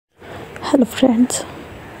Hello friends,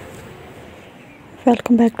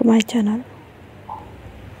 welcome back to my channel.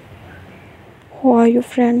 How are you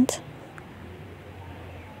friends?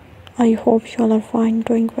 I hope you all are fine,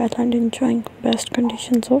 doing well and enjoying best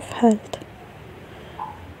conditions of health.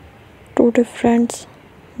 Today friends,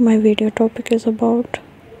 my video topic is about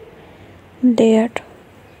layered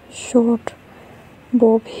short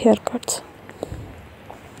bob haircuts.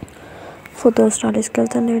 For those stylish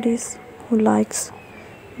girls and ladies who likes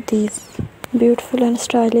these beautiful and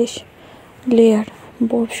stylish layered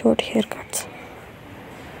bob short haircuts,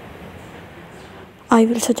 I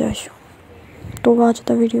will suggest you to watch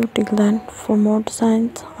the video till then for more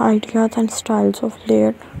designs, ideas and styles of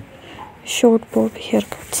layered short bob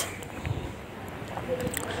haircuts.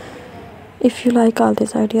 If you like all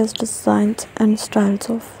these ideas, designs and styles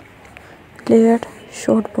of layered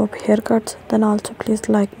short bob haircuts, then also please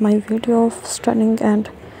like my video of stunning and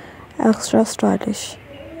extra stylish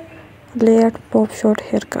layered bob short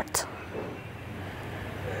haircuts.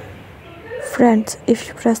 Friends, if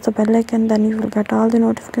you press the bell icon, then you will get all the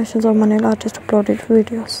notifications of my nail artist uploaded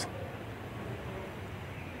videos.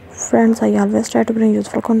 Friends, I always try to bring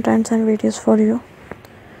useful contents and videos for you.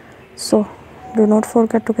 So, do not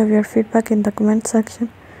forget to give your feedback in the comment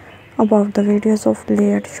section about the videos of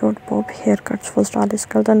layered short bob haircuts for stylish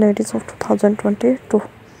girls and ladies of 2022.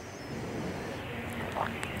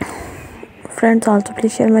 Friends, also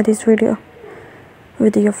please share this video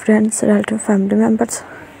with your friends, relatives, family members.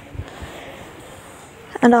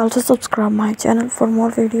 And also subscribe my channel for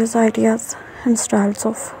more videos, ideas and styles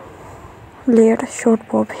of layered short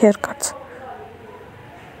bob haircuts.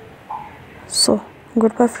 So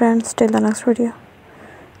goodbye friends, till the next video.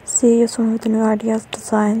 See you soon with new ideas,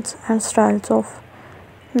 designs and styles of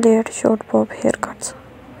layered short bob haircuts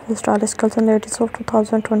for stylish girls and ladies of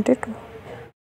 2022.